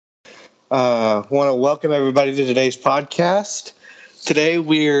Want to welcome everybody to today's podcast. Today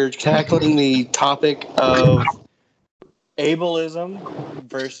we're tackling the topic of ableism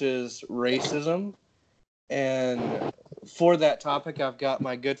versus racism. And for that topic, I've got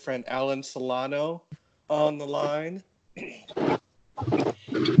my good friend Alan Solano on the line.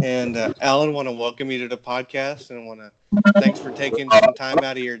 And Alan, want to welcome you to the podcast and want to thanks for taking some time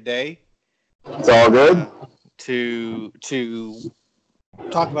out of your day It's all good. to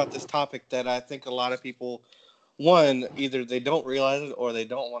talk about this topic that I think a lot of people, one, either they don't realize it or they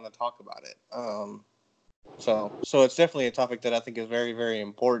don't want to talk about it. So it's definitely a topic that I think is very, very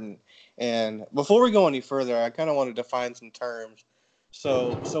important. And before we go any further, I kind of want to define some terms.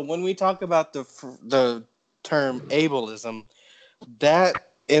 So when we talk about the term ableism,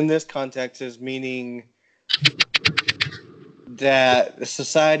 that in this context is meaning that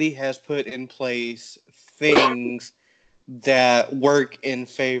society has put in place things that work in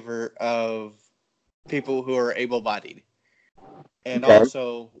favor of people who are able-bodied. And Okay.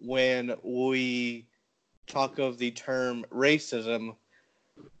 also, when we talk of the term racism,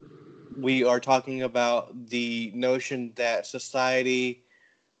 we are talking about the notion that society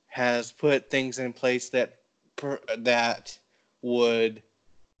has put things in place that would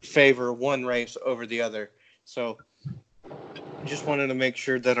favor one race over the other. So, just wanted to make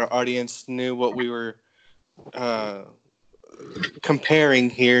sure that our audience knew what we were comparing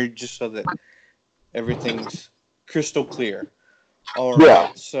here, just so that everything's crystal clear. All right.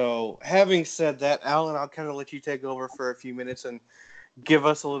 Yeah. So, having said that, Alan, I'll kind of let you take over for a few minutes and give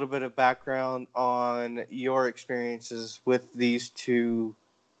us a little bit of background on your experiences with these two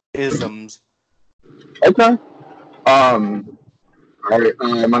isms. Okay. Um, all right.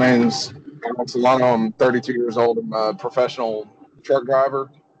 My name's Alan Solano. I'm 32 years old. I'm a professional truck driver.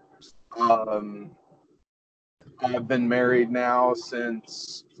 Um, I've been married now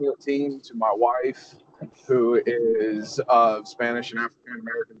since 14 to my wife, who is of Spanish and African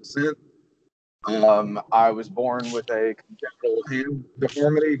American descent. I was born with a congenital hand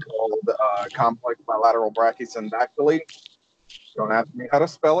deformity called complex bilateral brachysyndactyly. Don't ask me how to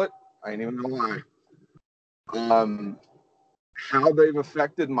spell it. I ain't even gonna lie. How they've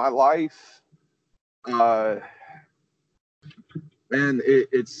affected my life, uh, man,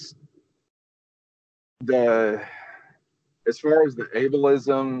 it's the as far as the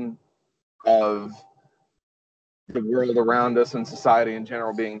ableism of the world around us and society in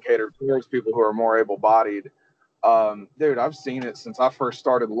general being catered towards people who are more able-bodied. Dude, I've seen it since I first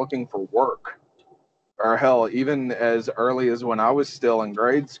started looking for work, or hell, even as early as when I was still in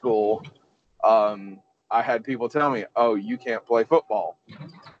grade school. I had people tell me, "Oh, you can't play football,"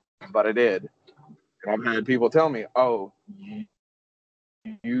 but I did. And I've had people tell me, "Oh,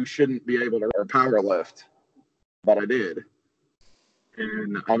 you shouldn't be able to power lift," but I did.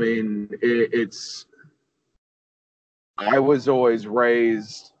 And I mean, it's I was always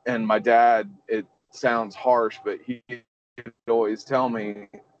raised, and my dad, it sounds harsh, but he would always tell me,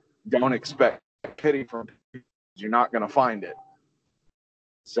 don't expect pity from people. You're not going to find it.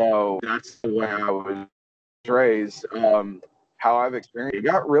 So that's the way I was raised. How I've experienced it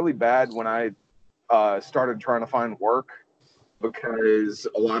got really bad when I started trying to find work, because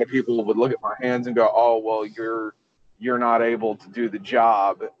a lot of people would look at my hands and go, "Oh, well, you're not able to do the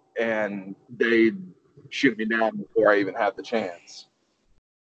job," and they'd shoot me down before I even had the chance.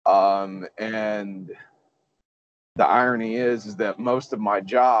 And the irony is that most of my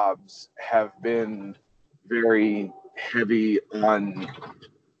jobs have been very heavy on,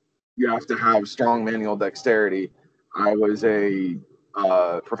 you have to have strong manual dexterity. I was a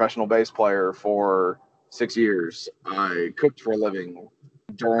professional bass player for 6 years. I cooked for a living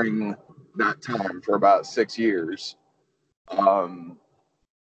during that time for about 6 years. Um,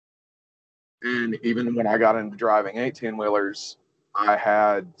 and even when I got into driving 18 wheelers, I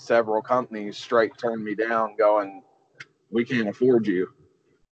had several companies straight turn me down, going, "We can't afford you,"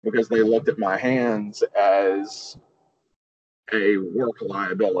 because they looked at my hands as a work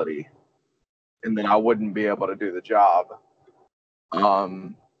liability and that I wouldn't be able to do the job.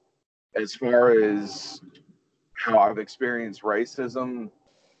 Um, as far as how I've experienced racism,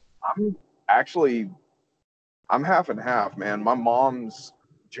 I'm actually I'm half and half, man. My mom's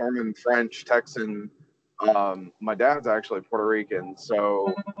German, French, Texan. My dad's actually Puerto Rican,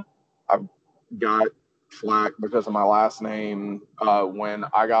 so I've got flack because of my last name. When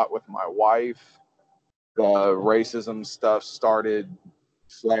I got with my wife, the racism stuff started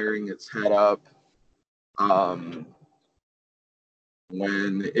flaring its head up.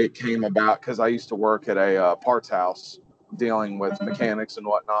 When it came about, because I used to work at a parts house dealing with mechanics and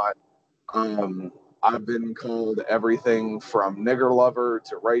whatnot. I've been called everything from nigger lover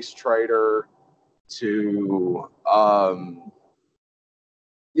to race traitor to,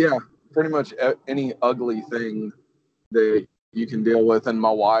 yeah, pretty much any ugly thing that you can deal with. And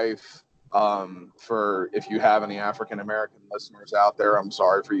my wife, for if you have any African American listeners out there, I'm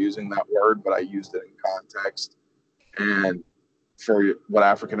sorry for using that word, but I used it in context. And for what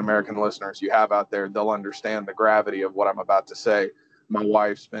African American listeners you have out there, they'll understand the gravity of what I'm about to say. My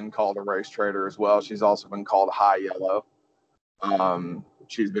wife's been called a race traitor as well. She's also been called high yellow.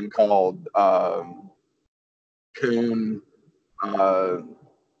 She's been called coon, uh,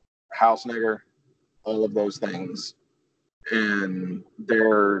 house nigger, all of those things. And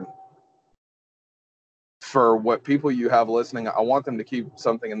they're, for what people you have listening, I want them to keep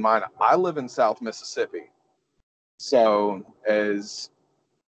something in mind. I live in South Mississippi. So, as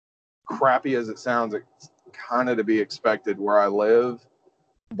crappy as it sounds, it's kind of to be expected where I live,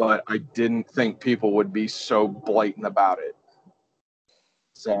 but I didn't think people would be so blatant about it.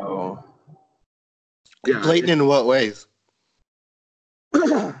 So, yeah. Blatant in what ways?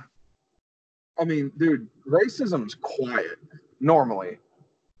 I mean, dude, racism's quiet. Normally,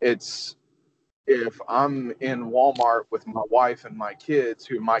 it's if I'm in Walmart with my wife and my kids,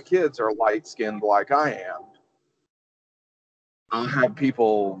 who my kids are light skinned like I am, I'll have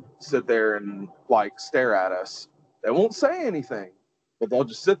people sit there and like stare at us. They won't say anything, but they'll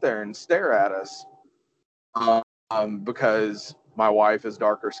just sit there and stare at us because my wife is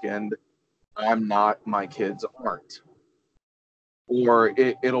darker skinned. I'm not, my kids aren't. Or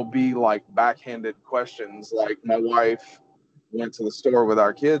it'll be like backhanded questions. Like my wife went to the store with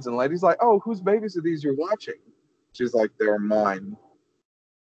our kids, and the lady's like, "Oh, whose babies are these you're watching?" She's like, "They're mine."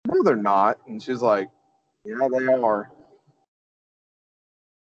 No, they're not. And she's like, "Yeah, they are."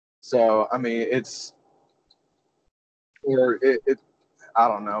 So, I mean, it's, or it I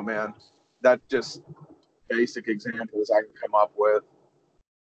don't know, man. That just basic examples I can come up with.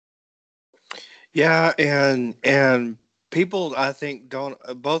 Yeah, and people I think don't,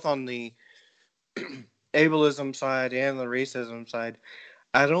 both on the ableism side and the racism side,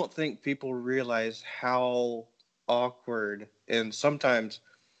 I don't think people realize how awkward and sometimes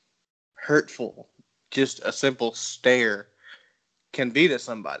hurtful just a simple stare can be to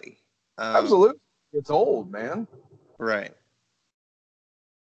somebody. Absolutely. It's old, man. Right.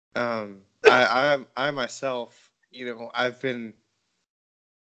 I myself, I've been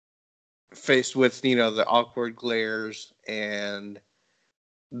faced with, the awkward glares and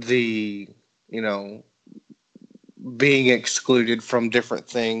the, you know, being excluded from different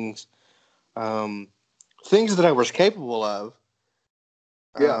things, um, things that I was capable of.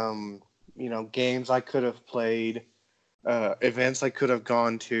 Yeah. Games I could have played, events I could have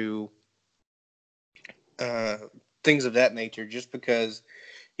gone to, uh, things of that nature, just because,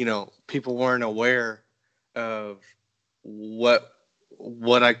 people weren't aware of what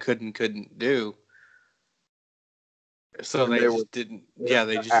I could and couldn't do. So And they they were, just didn't. Yeah,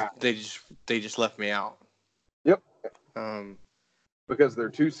 they just left me out. yep. Um. Because they're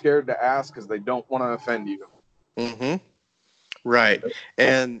too scared to ask because they don't want to offend you. Mm-hmm. Right.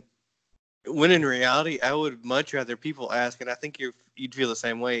 And when in reality, I would much rather people ask, and I think you'd feel the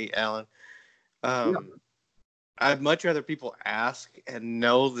same way, Alan. Yeah. I'd much rather people ask and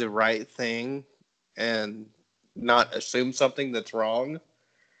know the right thing, and not assume something that's wrong.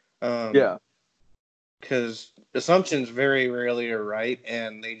 Yeah. Because assumptions very rarely are right,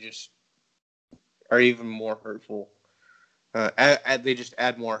 and they just are even more hurtful. They just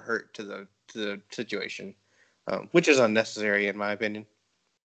add more hurt to the situation, which is unnecessary in my opinion.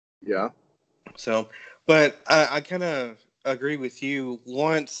 Yeah. So, but I kind of agree with you.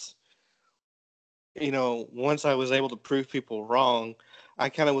 Once I was able to prove people wrong, I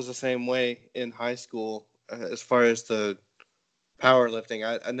kind of was the same way in high school, as far as the powerlifting.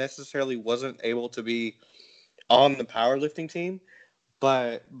 I necessarily wasn't able to be on the powerlifting team,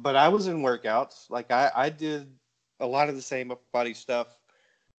 but I was in workouts. Like I did a lot of the same upper body stuff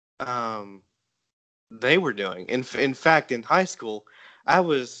um, they were doing. In fact, in high school, I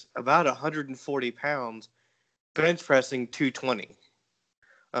was about 140 pounds, bench pressing 220.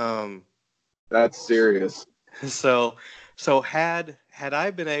 Um, That's serious. so had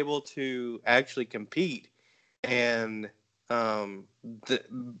I been able to actually compete and um, th-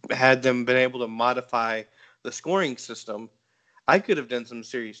 had them been able to modify the scoring system, I could have done some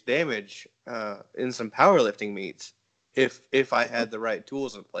serious damage in some powerlifting meets if I had the right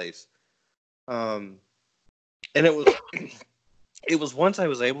tools in place. Um, and it was once I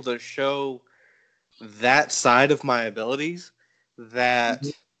was able to show that side of my abilities that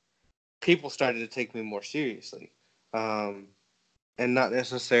Mhm. people started to take me more seriously, and not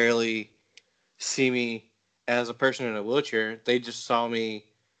necessarily see me as a person in a wheelchair. They just saw me,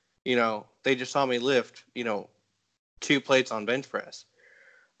 lift, 2 plates on bench press.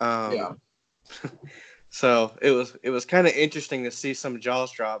 Yeah. So it was kind of interesting to see some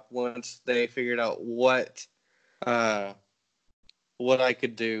jaws drop once they figured out uh, what I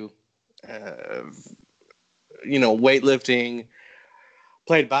could do. Uh, weightlifting.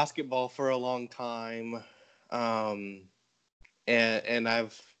 Played basketball for a long time, um, and I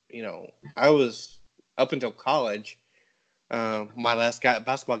was up until college. My last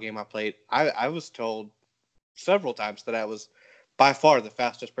basketball game I played, I was told several times that I was by far the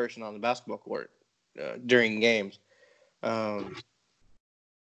fastest person on the basketball court during games. Um,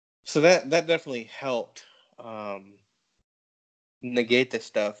 so that definitely helped negate this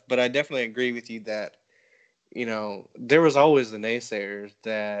stuff. But I definitely agree with you that there was always the naysayers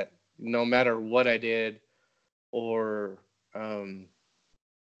that no matter what I did or um,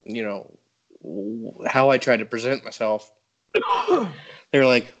 how I tried to present myself, they were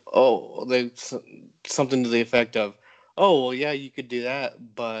like, oh, something to the effect of, oh, well, yeah, you could do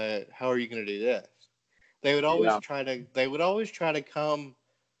that, but how are you going to do this? Yeah. They would always try to come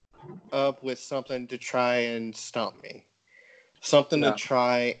up with something to try and stump me, something to Yeah.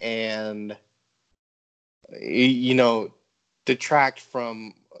 try and you know detract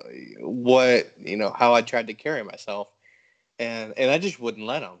from what how I tried to carry myself, and I just wouldn't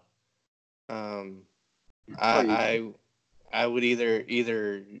let them. Um, Oh, yeah. I would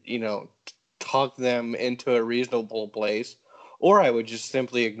either talk them into a reasonable place, or I would just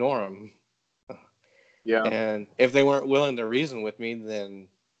simply ignore them. Yeah. And if they weren't willing to reason with me,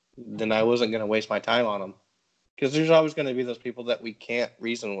 then I wasn't going to waste my time on them, because there's always going to be those people that we can't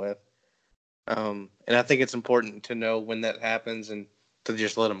reason with. And I think it's important to know when that happens and to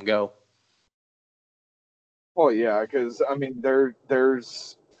just let them go. Well, yeah, because I mean,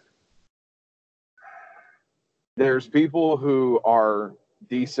 there's people who are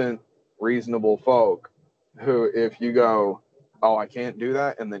decent, reasonable folk who, if you go, oh, I can't do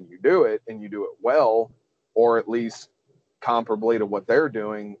that, and then you do it and you do it well, or at least comparably to what they're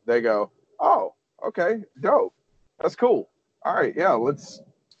doing, they go, oh, okay, dope, that's cool. All right, yeah, let's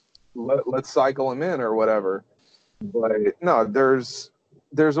cycle them in or whatever. But no, there's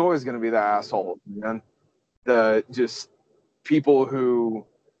always going to be the asshole, man. The just people who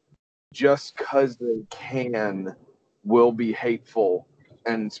just because they can will be hateful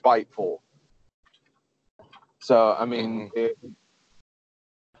and spiteful. So I mean, Mm-hmm.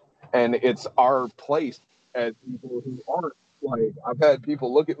 and it's our place as people who aren't, like, I've had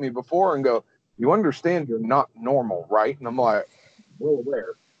people look at me before and go, "You understand you're not normal, right?" And I'm like, "Well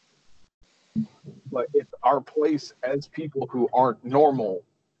aware." But it's our place as people who aren't normal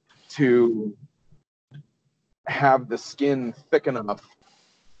to have the skin thick enough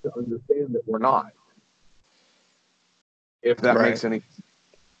to understand that we're not. If that Right. makes any,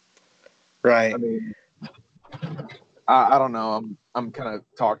 I Right. mean, I don't know. I'm kind of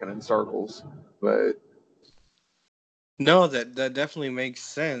talking in circles, but No, that definitely makes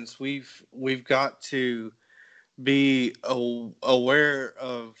sense. We've got to be aware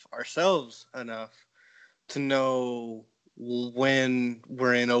of ourselves enough to know when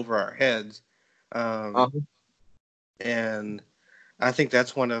we're in over our heads. Um, um, and I think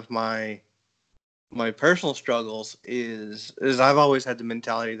that's one of my personal struggles is I've always had the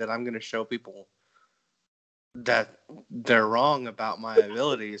mentality that I'm going to show people that they're wrong about my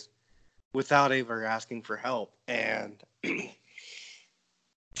abilities without ever asking for help. And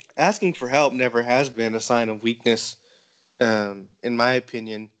asking for help never has been a sign of weakness, in my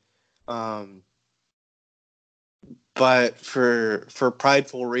opinion. Um, but for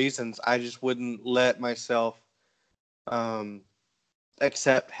prideful reasons, I just wouldn't let myself um,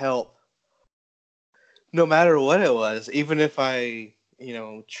 accept help, no matter what it was. Even if I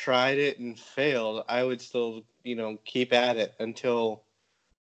tried it and failed, I would still keep at it until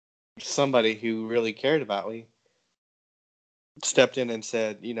somebody who really cared about me stepped in and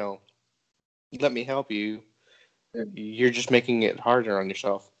said, let me help you. You're just making it harder on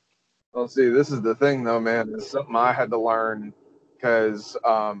yourself. well, see, this is the thing, though, man. It's something I had to learn because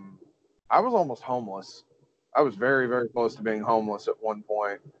I was almost homeless. I was very, very close to being homeless at one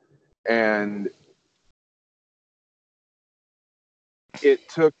point, and it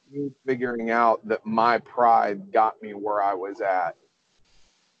took me figuring out that my pride got me where I was at,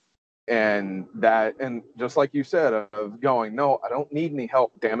 and just like you said, of going, no, I don't need any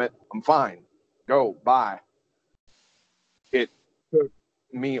help. Damn it, I'm fine. Go, bye. It took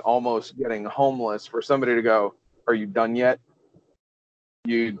me almost getting homeless for somebody to go, are you done yet?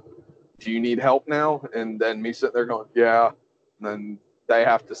 You do you need help now? And then me sitting there going, yeah. And then they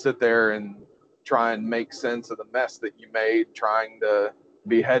have to sit there and try and make sense of the mess that you made trying to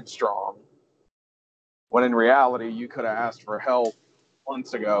be headstrong. When in reality, you could have asked for help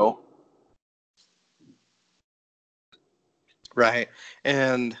months ago. Right.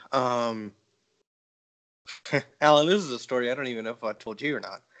 And Alan, this is a story I don't even know if I told you or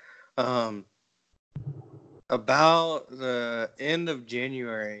not. About the end of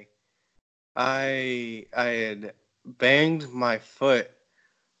January, I had banged my foot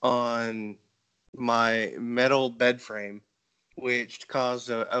on my metal bed frame, which caused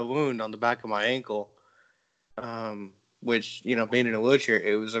a wound on the back of my ankle. Which, being in a wheelchair,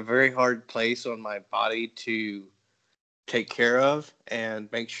 it was a very hard place on my body to take care of and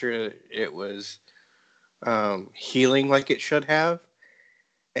make sure it was healing like it should have.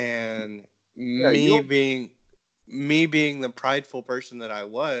 And me being the prideful person that I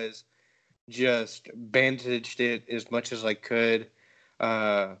was, just bandaged it as much as I could,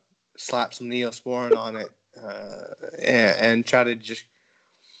 slapped some Neosporin on it, and try to just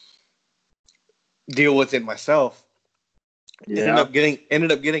deal with it myself. Yeah.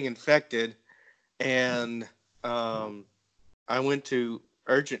 Ended up getting infected, and I went to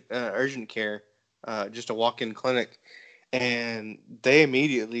urgent care, just a walk-in clinic, and they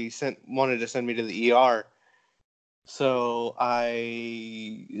immediately wanted to send me to the ER. So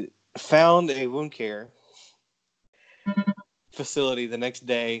I found a wound care facility the next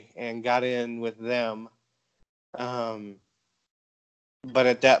day and got in with them. But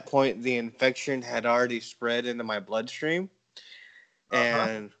at that point, the infection had already spread into my bloodstream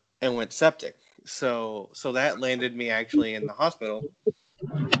and went septic. So that landed me actually in the hospital.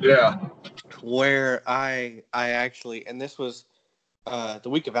 Yeah. Where I actually, and this was the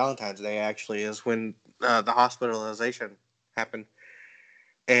week of Valentine's Day, actually, is when the hospitalization happened.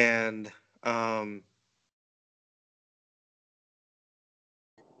 And I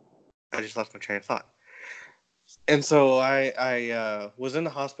just lost my train of thought. And so I was in the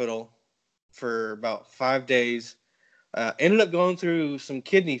hospital for about 5 days. Ended up going through some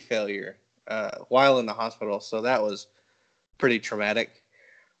kidney failure while in the hospital, so that was pretty traumatic.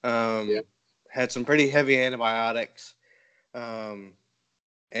 Had some pretty heavy antibiotics, and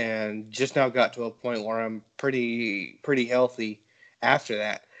just now got to a point where I'm pretty healthy after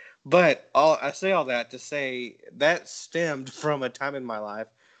that. But I say all that to say that stemmed from a time in my life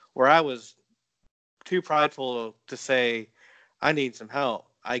where I was too prideful to say, I need some help.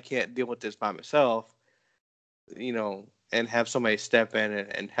 I can't deal with this by myself, and have somebody step in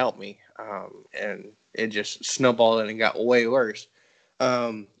and help me. And it just snowballed and got way worse.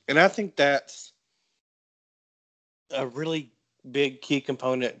 And I think that's a really big key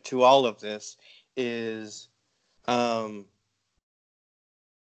component to all of this is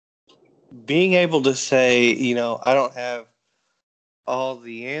being able to say, I don't have all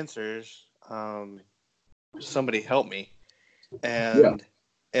the answers. Somebody help me. And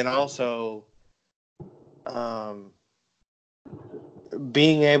also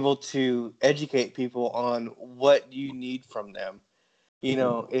being able to educate people on what you need from them.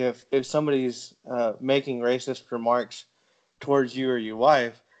 If somebody's making racist remarks towards you or your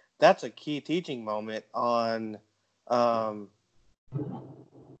wife, that's a key teaching moment on,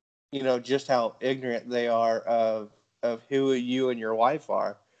 just how ignorant they are of who you and your wife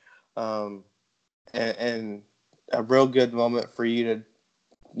are, and a real good moment for you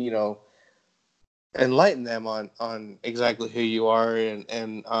to, enlighten them on exactly who you are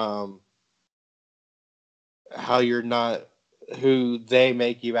and how you're not who they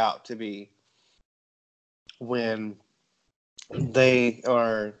make you out to be when they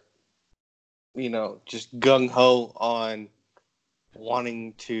are, just gung-ho on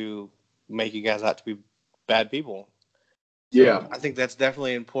wanting to make you guys out to be bad people. So I think that's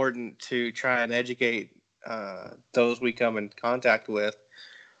definitely important to try and educate those we come in contact with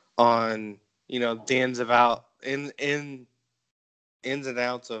on, the ins and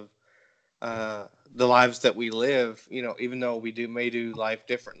outs of the lives that we live, even though we may do life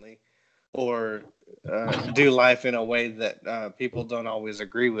differently or do life in a way that people don't always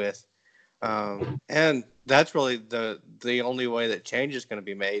agree with. And that's really the only way that change is going to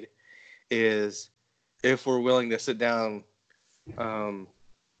be made is if we're willing to sit down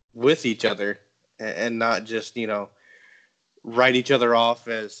with each other and not just, write each other off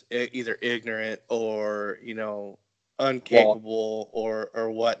as either ignorant or, incapable or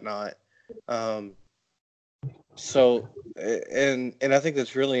whatnot. So, and I think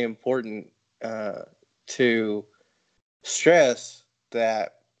that's really important to stress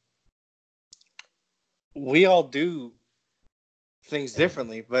that we all do things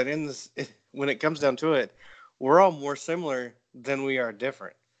differently, but when it comes down to it, we're all more similar than we are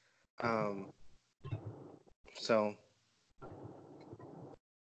different. So,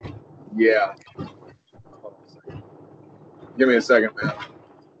 Yeah. Give me a second, man.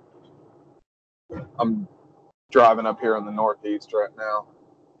 I'm driving up here in the Northeast right now.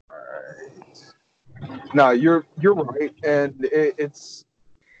 All right. No, you're right, and it's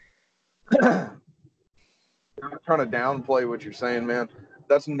I'm not trying to downplay what you're saying, man.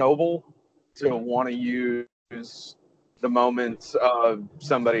 That's noble to want to use the moments of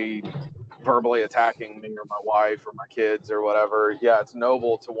somebody verbally attacking me or my wife or my kids or whatever. Yeah, it's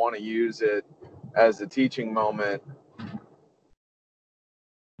noble to want to use it as a teaching moment.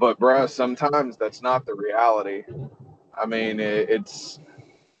 But, bruh, sometimes that's not the reality. I mean, it's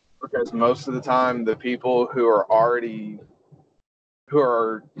because most of the time, the people who are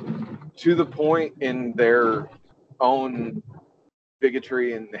to the point in their own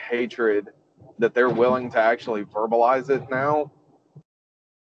bigotry and hatred that they're willing to actually verbalize it now,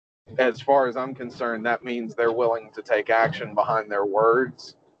 as far as I'm concerned, that means they're willing to take action behind their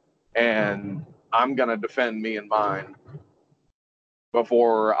words. And I'm going to defend me and mine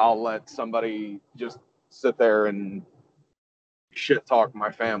before I'll let somebody just sit there and shit talk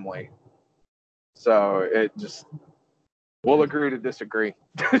my family. So it just, we'll agree to disagree.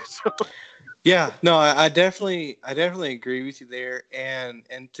 So, yeah, no, I definitely agree with you there. And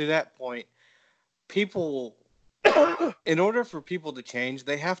to that point, people, in order for people to change,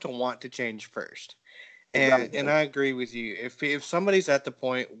 they have to want to change first. And exactly. I agree with you. If somebody's at the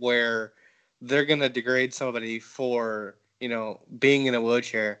point where they're gonna degrade somebody for, being in a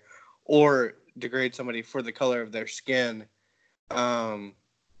wheelchair, or degrade somebody for the color of their skin, um,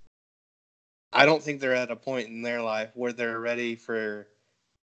 I don't think they're at a point in their life where they're ready for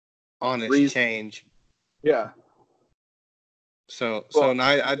honest Reason. change. Yeah. So Well, and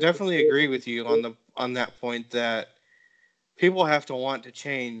I definitely agree with you on that point that people have to want to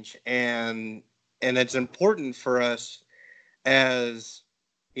change, and it's important for us as,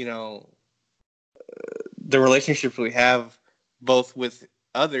 you know the relationships we have both with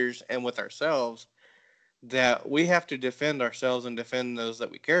others and with ourselves, that we have to defend ourselves and defend those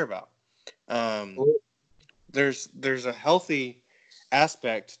that we care about. Um, there's a healthy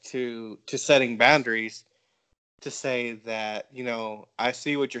aspect to setting boundaries, to say that, I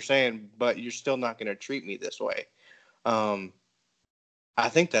see what you're saying, but you're still not going to treat me this way. Um, I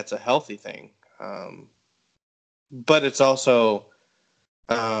think that's a healthy thing, but it's also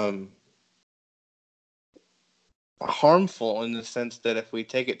um, harmful in the sense that if we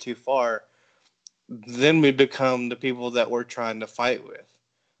take it too far, then we become the people that we're trying to fight with,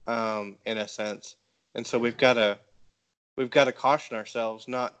 in a sense. And so we've got to caution ourselves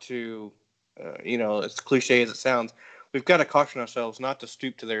not to, as cliche as it sounds, we've got to caution ourselves not to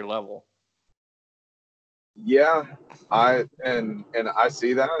stoop to their level. yeah, and I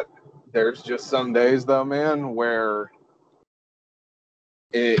see that. There's just some days though, man, where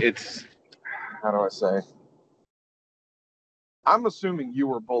it's, how do I say? I'm assuming you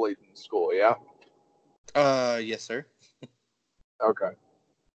were bullied in school, yeah? Yes, sir. Okay.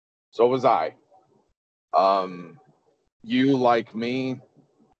 So was I. Um, you, like me,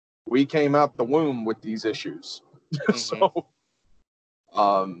 we came out the womb with these issues. Mm-hmm. So,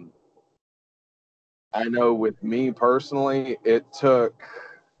 um, I know with me personally, it took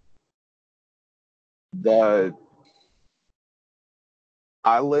the,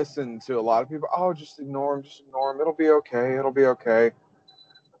 I listened to a lot of people, oh, just ignore him. It'll be okay. It'll be okay.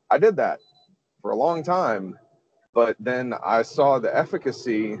 I did that for a long time. But then I saw the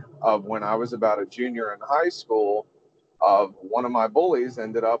efficacy of when I was about a junior in high school, of one of my bullies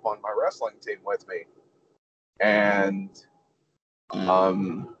ended up on my wrestling team with me. And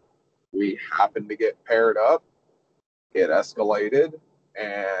we happened to get paired up. It escalated,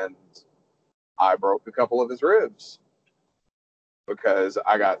 and I broke a couple of his ribs because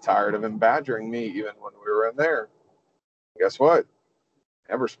I got tired of him badgering me even when we were in there. Guess what?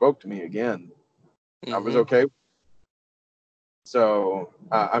 Never spoke to me again. I was Mm-hmm. okay. So,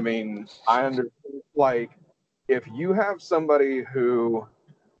 I mean, I understand, like, if you have somebody who,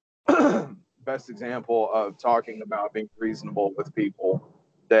 best example of talking about being reasonable with people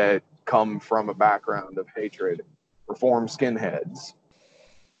that come from a background of hatred, reform skinheads,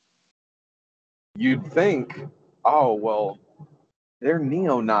 you'd think, oh, well, they're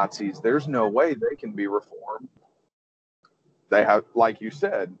neo Nazis. There's no way they can be reformed. They have, like you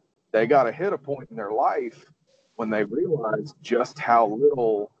said, they got to hit a point in their life when they realize just how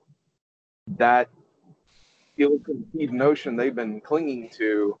little that ill-conceived notion they've been clinging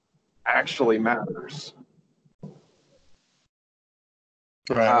to actually matters.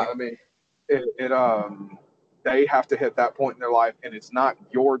 Right. I mean, it they have to hit that point in their life, and it's not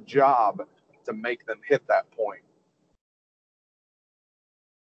your job to make them hit that point.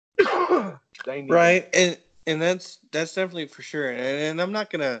 Right, and that's definitely for sure. And I'm not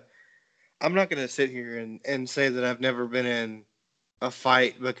gonna sit here and say that I've never been in a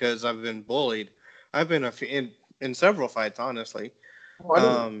fight because I've been bullied. I've been in several fights, honestly.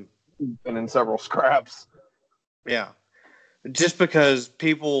 Been in several scraps. Yeah, just because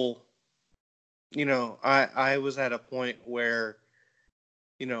people, I was at a point where,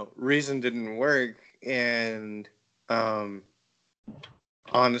 reason didn't work, and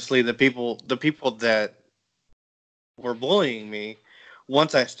honestly, the people that were bullying me,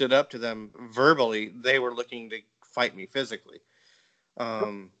 once I stood up to them verbally, they were looking to fight me physically.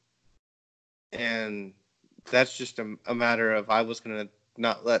 And that's just a matter of I was going to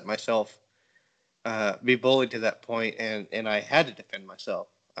not let myself be bullied to that point, and I had to defend myself.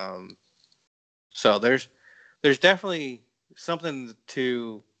 So there's definitely something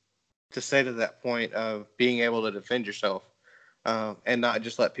to say to that point of being able to defend yourself, and not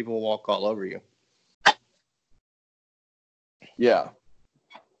just let people walk all over you. Yeah.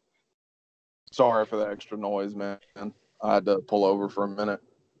 Sorry for the extra noise, man. I had to pull over for a minute.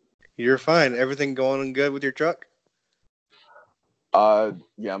 You're fine. Everything going good with your truck?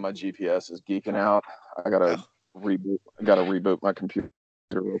 Yeah, my GPS is geeking out. I gotta reboot my computer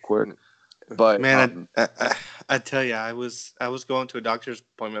real quick. But man, I tell you, I was going to a doctor's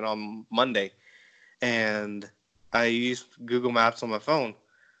appointment on Monday, and I used Google Maps on my phone.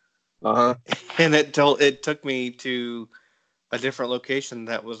 And it took me to a different location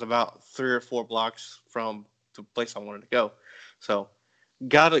that was about 3 or 4 blocks from the place I wanted to go. So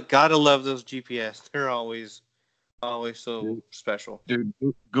gotta love those GPS. They're always so special. Dude,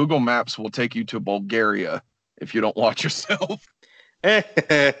 Google Maps will take you to Bulgaria if you don't watch yourself.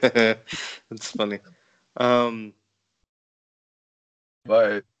 It's funny. But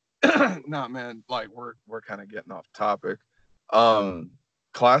nah, man, like we're kind of getting off topic.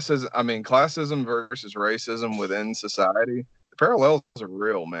 Classism versus racism within society, the parallels are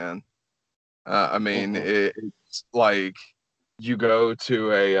real, man. It's like you go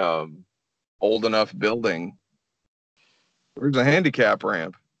to a old enough building, there's a handicap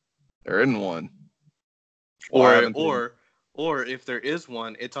ramp. There isn't one. Or if there is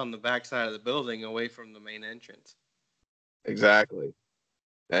one, it's on the back side of the building away from the main entrance. Exactly.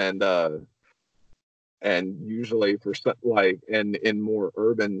 And usually for like in more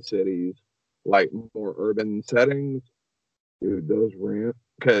urban cities, like more urban settings, dude, those ramps,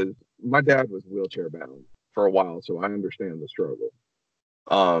 because my dad was wheelchair bound for a while, so I understand the struggle.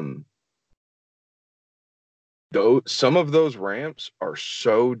 Some of those ramps are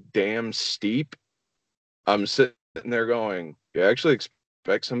so damn steep. I'm sitting there going, you actually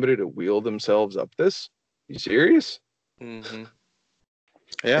expect somebody to wheel themselves up this? You serious? Mm-hmm.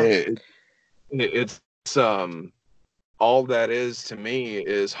 Yeah. It's all that is to me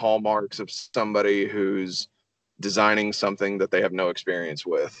is hallmarks of somebody who's designing something that they have no experience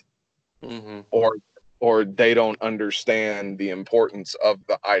with. Mm-hmm. Or they don't understand the importance of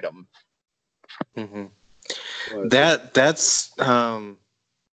the item. Mm-hmm. That's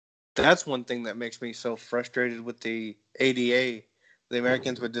one thing that makes me so frustrated with the ADA, the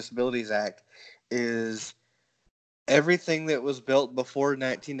Americans with Disabilities Act, is everything that was built before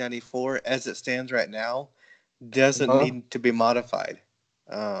 1994, as it stands right now, doesn't need to be modified.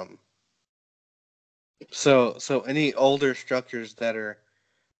 So any older structures that are,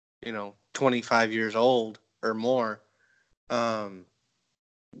 25 years old or more,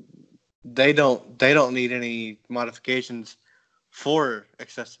 they don't need any modifications for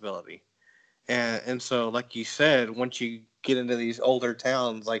accessibility. And so, like you said, once you get into these older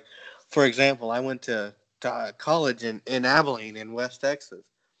towns, like, for example, I went to college in Abilene in West Texas,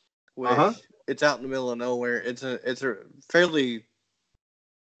 which it's out in the middle of nowhere. It's a fairly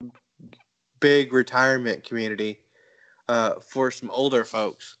big retirement community for some older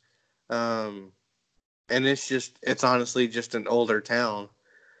folks. And it's honestly just an older town.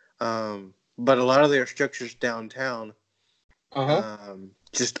 But a lot of their structures downtown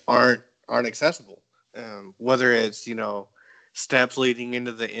just aren't accessible. Whether it's, steps leading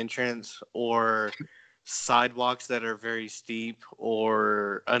into the entrance or sidewalks that are very steep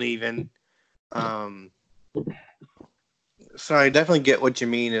or uneven. So I definitely get what you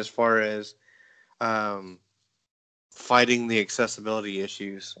mean as far as fighting the accessibility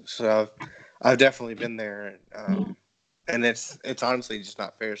issues. So I've definitely been there, and it's honestly just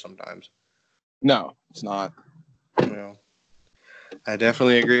not fair sometimes. No, it's not. I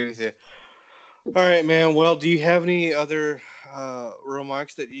definitely agree with you. All right, man. Well, do you have any other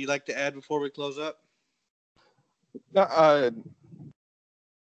remarks that you'd like to add before we close up? I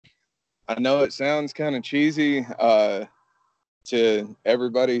I know it sounds kind of cheesy to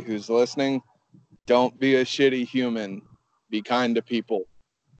everybody who's listening. Don't be a shitty human. Be kind to people.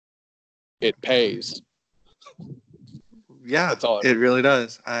 It pays. Yeah, That's all. it really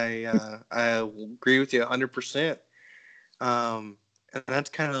does. I agree with you 100%. And that's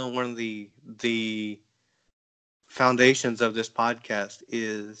kind of one of the foundations of this podcast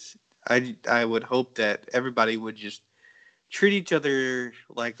is I would hope that everybody would just treat each other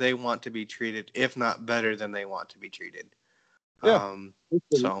like they want to be treated, if not better than they want to be treated. Yeah.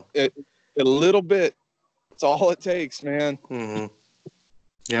 So a little bit. That's all it takes, man. Mm-hmm.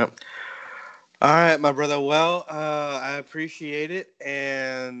 Yep. All right, my brother. Well, I appreciate it,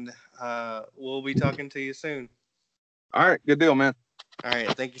 and we'll be talking to you soon. All right. Good deal, man. All right.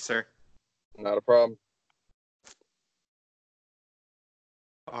 Thank you, sir. Not a problem.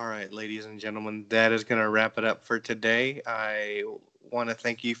 All right, ladies and gentlemen, that is going to wrap it up for today. I want to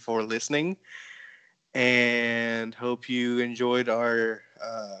thank you for listening and hope you enjoyed our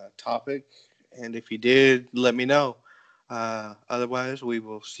topic. And if you did, let me know. Otherwise, we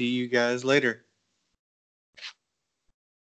will see you guys later.